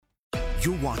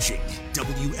You're watching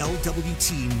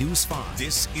WLWT News 5.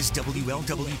 This is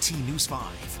WLWT News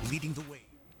 5, leading the way.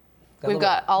 We've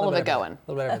got all of it going.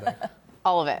 A little bit of everything.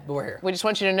 All of it. But we're here. We just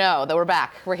want you to know that we're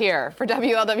back. We're here for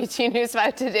WLWT News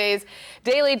 5 today's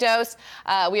Daily Dose.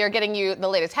 We are getting you the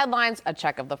latest headlines, a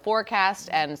check of the forecast,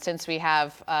 and since we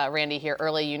have Randy here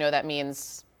early, you know that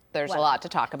means there's a lot to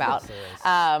talk about.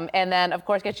 Yes, and then, of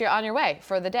course, get you on your way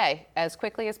for the day as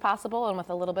quickly as possible and with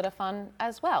a little bit of fun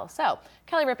as well. So,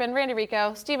 Kelly Rippin, Randy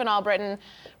Rico, Stephen Albritton.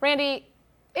 Randy,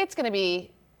 it's going to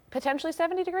be potentially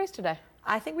 70 degrees today.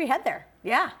 I think we head there.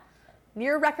 Yeah.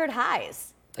 Near record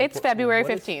highs. It's February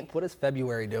 15th. What is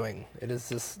February doing? It is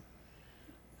just...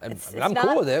 I'm not,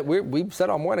 cool with it. We've said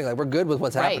all morning, like, we're good with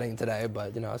what's happening today,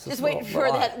 but, you know, it's just waiting for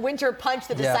that winter punch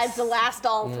that decides to last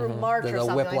all through March or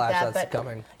something whiplash like that. that's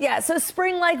coming. Yeah, so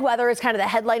spring-like weather is kind of the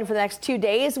headline for the next 2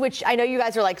 days, which I know you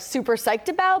guys are like super psyched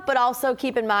about, but also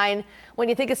keep in mind when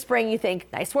you think of spring, you think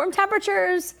nice warm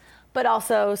temperatures, but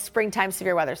also springtime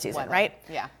severe weather season, right?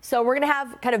 Yeah. So we're going to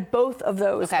have kind of both of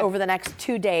those over the next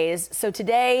 2 days. So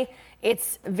today,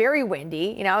 it's very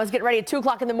windy. You know, I was getting ready at 2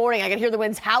 o'clock in the morning. I could hear the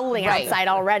winds howling outside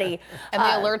already. And the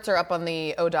alerts are up on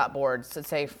the ODOT boards that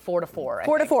say 4 to 4.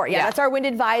 4 to 4, yeah. That's our wind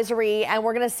advisory. And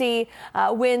we're going to see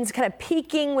winds kind of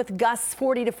peaking with gusts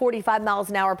 40 to 45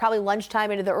 miles an hour, probably lunchtime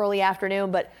into the early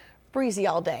afternoon, but breezy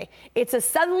all day. It's a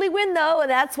southerly wind, though, and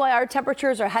that's why our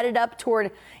temperatures are headed up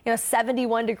toward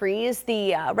 71 degrees.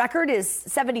 The record is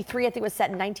 73. I think it was set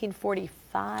in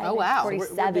 1945. Oh, wow.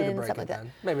 47, we're due to break something it like that.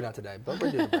 then. Maybe not today, but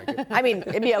we're due to break it. I mean,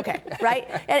 it'd be okay, right?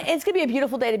 And it's going to be a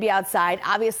beautiful day to be outside.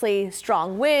 Obviously,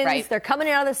 strong winds. Right. They're coming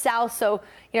in out of the south, so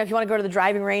if you want to go to the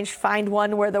driving range, find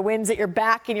one where the wind's at your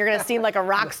back and you're going to seem like a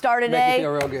rock star today. Make you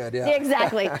feel real good, yeah.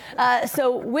 Exactly.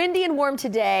 So windy and warm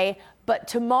today, but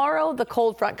tomorrow the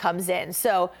cold front comes in.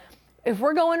 So if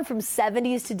we're going from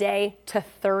 70s today to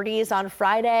 30s on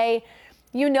Friday,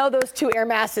 you know those two air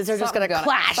masses are just going to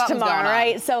clash tomorrow,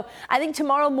 right? So I think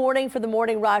tomorrow morning for the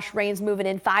morning rush, rain's moving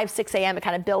in 5, 6 a.m. It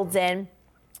kind of builds in.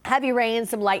 Heavy rain,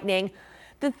 some lightning.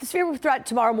 The severe threat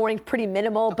tomorrow morning pretty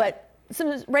minimal, but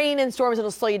some rain and storms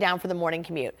that'll slow you down for the morning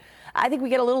commute. I think we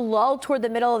get a little lull toward the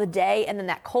middle of the day, and then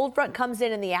that cold front comes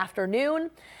in the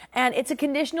afternoon. And it's a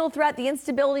conditional threat. The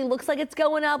instability looks like it's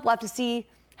going up. We'll have to see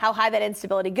how high that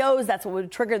instability goes. That's what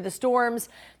would trigger the storms.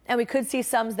 And we could see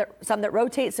some that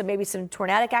rotate, so maybe some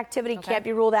tornadic activity can't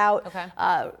be ruled out.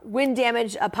 Wind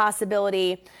damage, a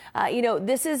possibility.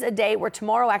 This is a day where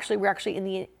tomorrow we're actually in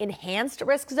the enhanced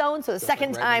risk zone. So the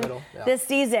second time this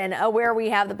season where we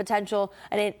have the potential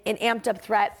and an amped up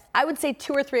threat. I would say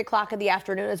 2 or 3 o'clock in the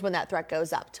afternoon is when that threat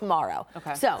goes up tomorrow.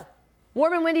 So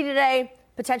warm and windy today.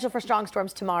 Potential for strong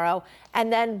storms tomorrow,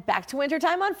 and then back to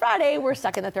wintertime on Friday. We're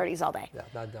stuck in the 30s all day. Yeah,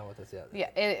 not done with this yet.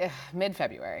 Yeah,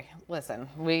 mid-February. Listen,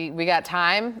 we got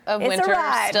time of It's winter a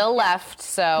ride. still left,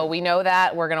 so we know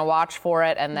that. We're going to watch for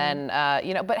it, and then,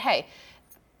 but hey,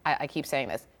 I keep saying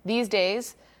this. These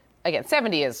days, again,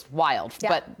 70 is wild,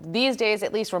 but these days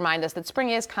at least remind us that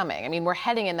spring is coming. I mean, we're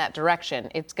heading in that direction.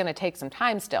 It's going to take some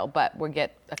time still, but we'll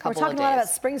get a couple of days. We're talking a lot about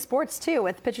spring sports, too,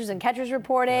 with pitchers and catchers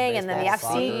reporting, and then the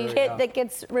FC kit that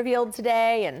gets revealed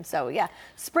today. And so,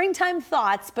 springtime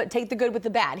thoughts, but take the good with the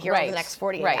bad here over the next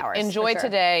 48 hours. Enjoy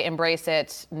today, embrace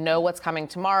it, know what's coming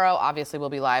tomorrow. Obviously, we'll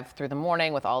be live through the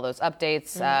morning with all those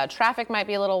updates. Traffic might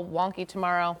be a little wonky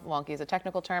tomorrow. Wonky is a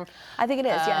technical term. I think it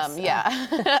is, yes.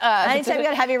 Yeah. Anytime you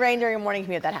got heavy rain during a morning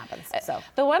commute, that happens. So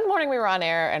the one morning we were on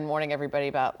air and warning everybody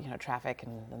about traffic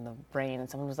and the rain, and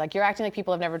someone was like, "You're acting like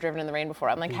people have never driven in the rain before."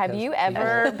 I'm like, "Have you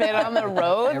ever been on the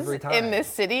roads in this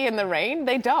city in the rain?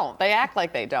 They don't. They act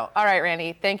like they don't." All right,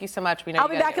 Randy, thank you so much. We know I'll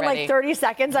be back in like 30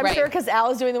 seconds, I'm sure, because Al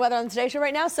is doing the weather on the Today Show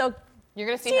right now. So you're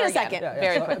going to see her in a second.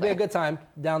 Very quickly. It'll be a good time.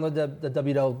 Download the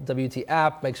WWT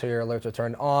app. Make sure your alerts are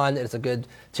turned on. It's a good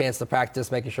chance to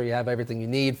practice making sure you have everything you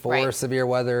need for severe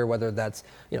weather, whether that's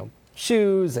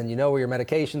shoes and where your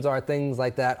medications are, things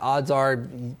like that. Odds are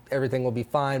everything will be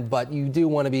fine, but you do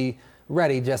want to be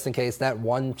ready just in case that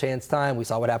one chance time. We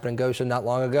saw what happened in Goshen not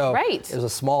long ago. It was a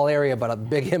small area, but a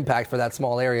big impact for that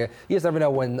small area. You just never know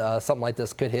when something like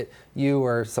this could hit you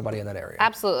or somebody in that area.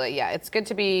 Absolutely, yeah. It's good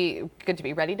to be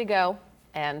ready to go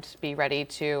and be ready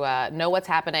to know what's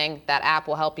happening. That app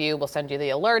will help you. We'll send you the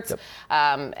alerts,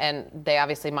 and they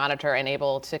obviously monitor and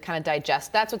able to kind of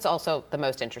digest. That's what's also the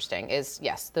most interesting is,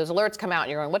 yes, those alerts come out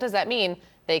and you're going, what does that mean?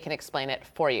 They can explain it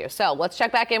for you. So let's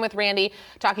check back in with Randy,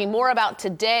 talking more about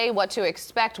today, what to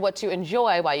expect, what to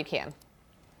enjoy while you can.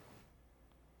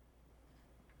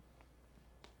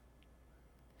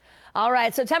 All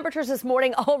right, so temperatures this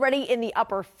morning already in the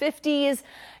upper 50s.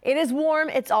 It is warm.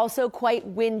 It's also quite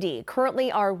windy.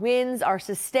 Currently, our winds are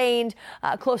sustained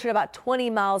closer to about 20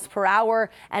 miles per hour,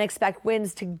 and expect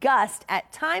winds to gust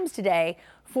at times today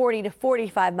 40 to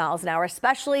 45 miles an hour,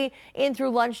 especially in through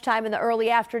lunchtime in the early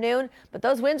afternoon. But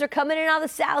those winds are coming in out of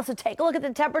the south, so take a look at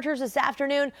the temperatures this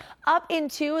afternoon, up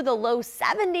into the low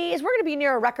 70s. We're going to be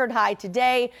near a record high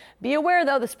today. Be aware,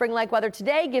 though, the spring-like weather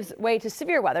today gives way to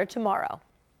severe weather tomorrow.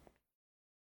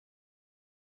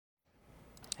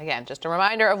 Again, just a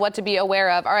reminder of what to be aware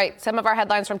of. All right, some of our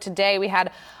headlines from today. We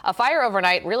had a fire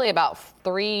overnight, really about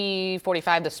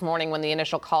 3:45 this morning when the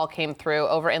initial call came through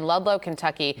over in Ludlow,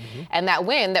 Kentucky. And that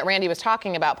wind that Randy was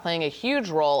talking about playing a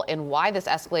huge role in why this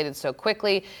escalated so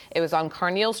quickly. It was on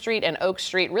Carneal Street and Oak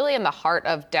Street, really in the heart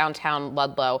of downtown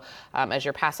Ludlow. As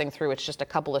you're passing through, it's just a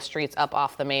couple of streets up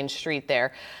off the main street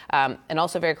there, and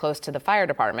also very close to the fire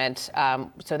department.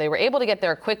 So they were able to get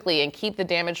there quickly and keep the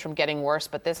damage from getting worse.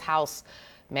 But this house,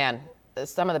 man,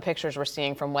 some of the pictures we're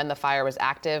seeing from when the fire was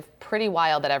active, pretty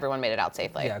wild that everyone made it out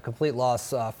safely. Yeah, complete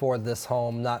loss for this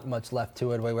home. Not much left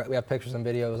to it. We have pictures and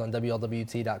videos on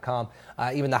WLWT.com.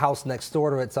 Even the house next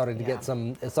door to it started to get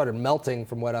it started melting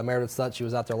from what Meredith Sutch, she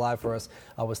was out there live for us,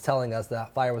 was telling us. The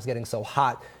fire was getting so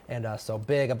hot and so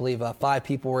big. I believe 5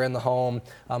 people were in the home,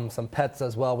 some pets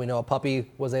as well. We know a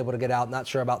puppy was able to get out. Not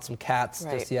sure about some cats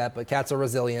just yet, but cats are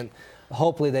resilient.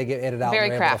 Hopefully they get it out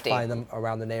and we're able to find them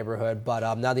around the neighborhood.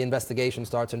 But now the investigation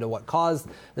starts into what caused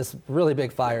this really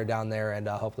big fire down there, and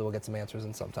hopefully we'll get some answers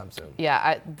in sometime soon.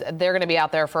 Yeah, they're going to be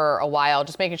out there for a while,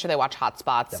 just making sure they watch hot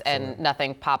spots and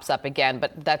nothing pops up again.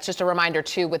 But that's just a reminder,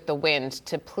 too, with the wind,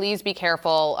 to please be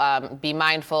careful, be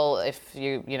mindful. If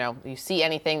you see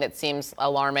anything that seems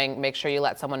alarming, make sure you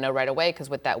let someone know right away, because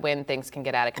with that wind, things can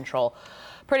get out of control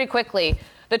pretty quickly.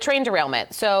 The train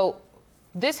derailment. So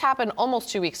this happened almost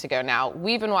 2 weeks ago now.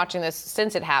 We've been watching this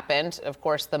since it happened. Of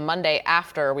course, the Monday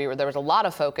after, there was a lot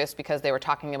of focus because they were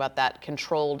talking about that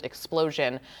controlled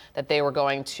explosion that they were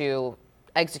going to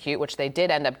execute, which they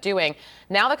did end up doing.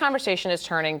 Now the conversation is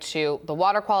turning to the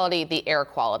water quality, the air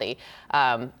quality.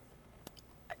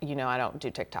 I don't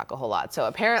do TikTok a whole lot, so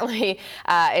apparently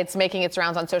it's making its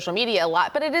rounds on social media a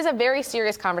lot, but it is a very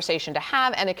serious conversation to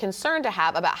have and a concern to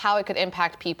have about how it could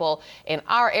impact people in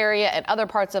our area and other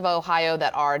parts of Ohio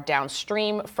that are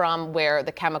downstream from where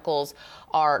the chemicals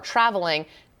are traveling.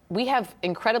 We have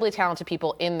incredibly talented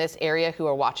people in this area who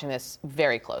are watching this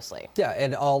very closely. Yeah,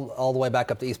 and all the way back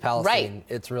up to East Palestine,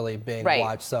 it's really being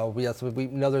watched. So we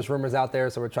know there's rumors out there,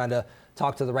 so we're trying to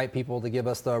talk to the right people to give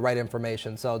us the right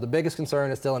information. So the biggest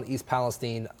concern is still in East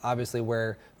Palestine, obviously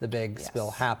where the big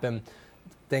spill happened.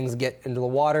 Things get into the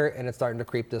water and it's starting to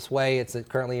creep this way. It's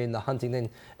currently in the Huntington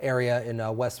area in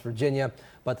West Virginia.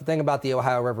 But the thing about the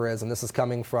Ohio River is, and this is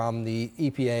coming from the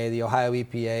EPA, the Ohio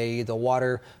EPA, the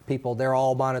water people, they're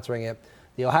all monitoring it.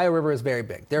 The Ohio River is very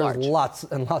big. There's lots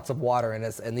and lots of water in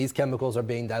it, and these chemicals are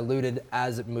being diluted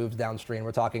as it moves downstream.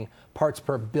 We're talking parts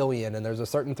per billion, and there's a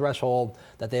certain threshold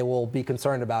that they will be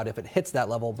concerned about if it hits that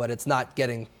level, but it's not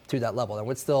getting to that level. And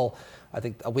it's still, I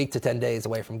think, a week to 10 days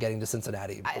away from getting to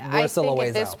Cincinnati. We're still a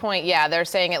ways out. At this point, they're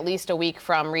saying at least a week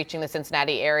from reaching the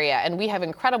Cincinnati area. And we have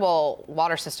incredible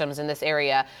water systems in this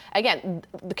area. Again,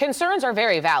 the concerns are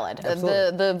very valid.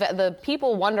 The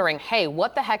people wondering, hey,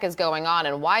 what the heck is going on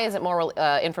and why isn't more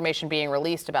information being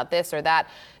released about this or that?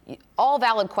 All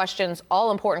valid questions,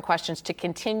 all important questions to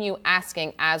continue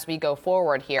asking as we go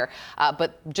forward here.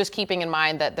 But just keeping in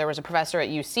mind that there was a professor at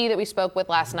UC that we spoke with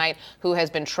last night who has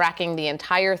been tracking the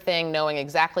entire thing, knowing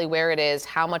exactly where it is,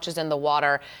 how much is in the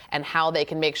water, and how they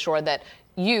can make sure that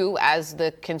you, as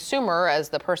the consumer, as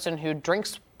the person who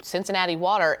drinks Cincinnati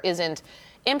water, isn't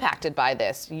impacted by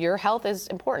this. Your health is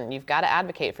important. You've got to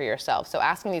advocate for yourself. So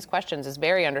asking these questions is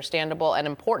very understandable and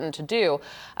important to do,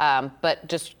 but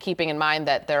just keeping in mind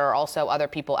that there are also other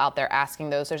people out there asking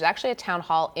those. There's actually a town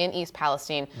hall in East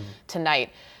Palestine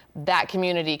tonight. That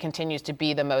community continues to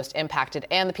be the most impacted,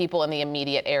 and the people in the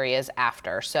immediate areas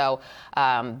after. So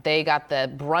they got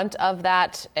the brunt of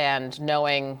that, and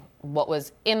knowing what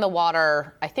was in the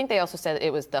water, I think they also said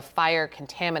it was the fire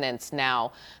contaminants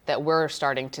now that we're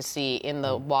starting to see in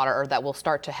the water, or that will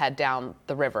start to head down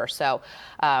the river. So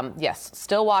yes,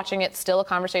 still watching it, still a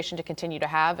conversation to continue to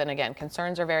have. And again,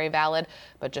 concerns are very valid,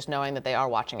 but just knowing that they are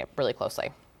watching it really closely.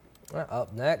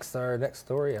 Up next, our next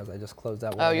story, as I just closed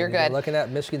that one. Oh, you're good. Looking at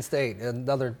Michigan State,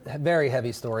 another very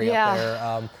heavy story up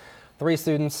there. 3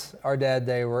 students are dead.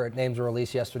 Names were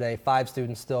released yesterday. 5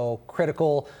 students still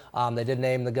critical. They did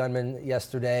name the gunman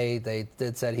yesterday. They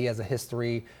did said he has a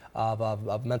history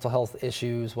of mental health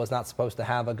issues, was not supposed to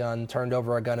have a gun, turned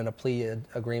over a gun in a plea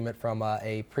agreement from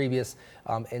a previous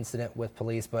incident with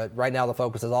police. But right now the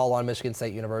focus is all on Michigan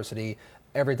State University.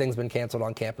 Everything's been canceled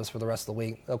on campus for the rest of the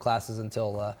week. No classes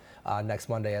until next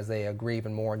Monday as they grieve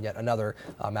and mourn yet another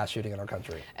mass shooting in our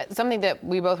country. Something that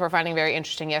we both were finding very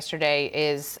interesting yesterday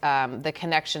is the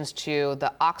connections to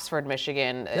the Oxford,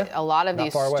 Michigan. Yeah, a lot of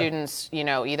these far away. students,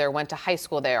 either went to high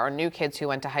school there or knew kids who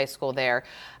went to high school there.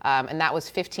 And that was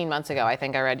 15 months ago, I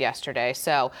think I read yesterday.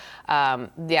 So,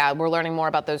 we're learning more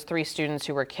about those 3 students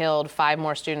who were killed, 5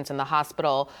 more students in the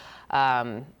hospital.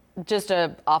 Just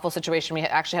an awful situation. We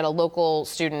actually had a local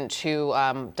student who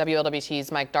WLWT's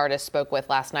Mike Dardis spoke with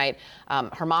last night.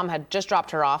 Her mom had just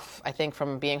dropped her off, I think,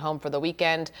 from being home for the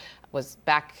weekend, was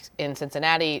back in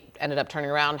Cincinnati, ended up turning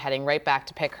around, heading right back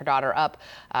to pick her daughter up,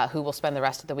 who will spend the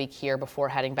rest of the week here before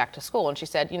heading back to school. And she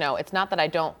said, it's not that I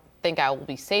don't think I will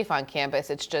be safe on campus,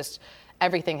 it's just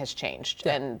everything has changed,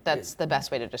 and that's the best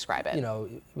way to describe it.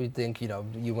 We think,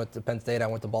 you went to Penn State, I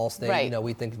went to Ball State. Right.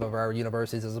 We think of our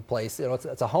universities as a place,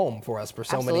 it's a home for us for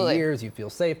so Absolutely. many years. You feel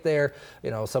safe there,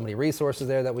 so many resources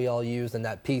there that we all use, and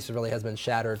that peace really has been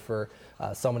shattered for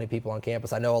so many people on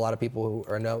campus. I know a lot of people who,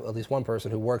 or know at least one person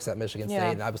who works at Michigan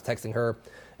State, and I was texting her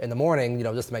in the morning,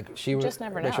 just to make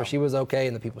sure she was okay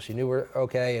and the people she knew were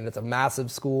okay, and it's a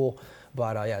massive school,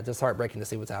 but just heartbreaking to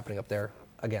see what's happening up there.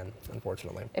 Again,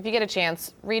 unfortunately. If you get a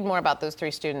chance, read more about those 3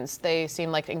 students. They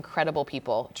seem like incredible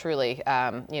people, truly.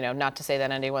 Not to say that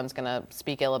anyone's going to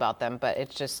speak ill about them, but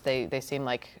it's just they seem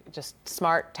like just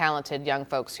smart, talented young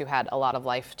folks who had a lot of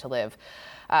life to live.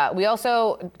 We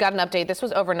also got an update. This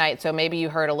was overnight, so maybe you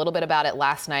heard a little bit about it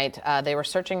last night. They were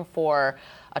searching for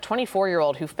a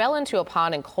 24-year-old who fell into a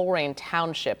pond in Colerain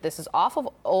Township. This is off of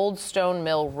Old Stone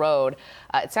Mill Road.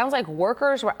 It sounds like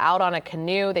workers were out on a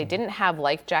canoe. They didn't have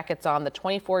life jackets on. The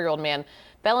 24-year-old man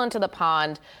fell into the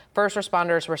pond. First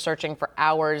responders were searching for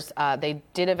hours. They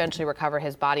did eventually recover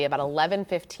his body about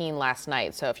 11:15 last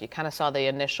night. So if you kind of saw the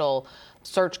initial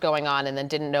search going on and then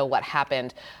didn't know what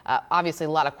happened, obviously a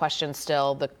lot of questions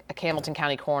still. The Hamilton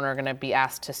County coroner are going to be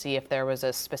asked to see if there was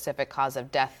a specific cause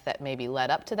of death that maybe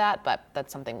led up to that, but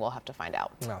that's something we'll have to find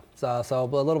out. So a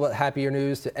little bit happier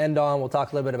news to end on. We'll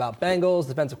talk a little bit about Bengals.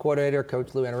 Defensive coordinator,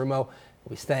 Coach Lou Anarumo, will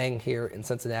be staying here in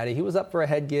Cincinnati. He was up for a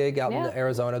head gig out in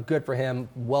Arizona. Good for him.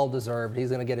 Well-deserved. He's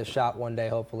going to get his shot one day,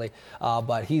 hopefully.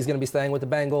 But he's going to be staying with the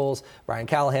Bengals. Brian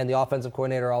Callahan, the offensive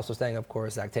coordinator, also staying, of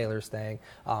course. Zach Taylor's staying.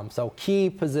 So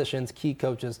key positions, key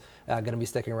coaches going to be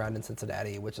sticking around in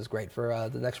Cincinnati, which is great for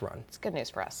the next run. It's good news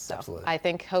for us. So Absolutely. I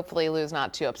think hopefully Lou's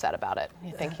not too upset about it.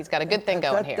 I think he's got a good thing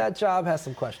going here. That job has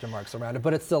some question marks around it,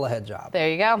 but it's still a head job.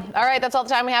 There you go. All right, that's all the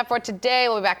time we have for today.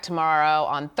 We'll be back tomorrow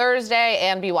on Thursday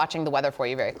and be watching the weather for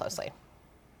you very closely.